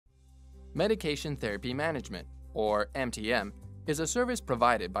Medication Therapy Management, or MTM, is a service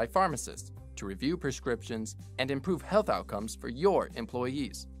provided by pharmacists to review prescriptions and improve health outcomes for your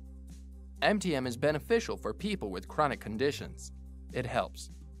employees. MTM is beneficial for people with chronic conditions. It helps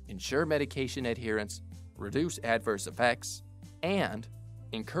ensure medication adherence, reduce adverse effects, and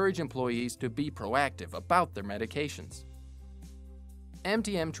encourage employees to be proactive about their medications.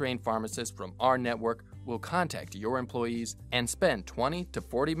 MTM-trained pharmacists from our network will contact your employees and spend 20 to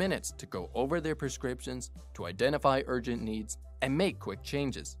 40 minutes to go over their prescriptions, to identify urgent needs, and make quick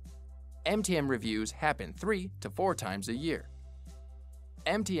changes. MTM reviews happen 3 to 4 times a year.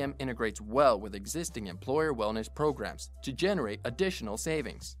 MTM integrates well with existing employer wellness programs to generate additional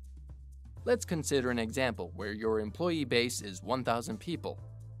savings. Let's consider an example where your employee base is 1,000 people,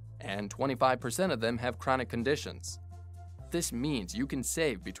 and 25% of them have chronic conditions. This means you can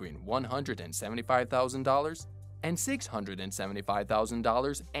save between $175,000 and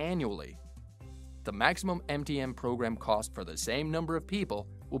 $675,000 annually. The maximum MTM program cost for the same number of people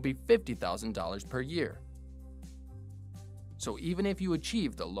will be $50,000 per year. So even if you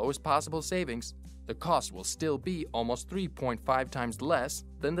achieve the lowest possible savings, the cost will still be almost 3.5 times less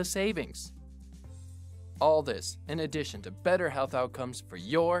than the savings. All this in addition to better health outcomes for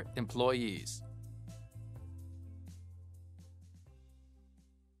your employees.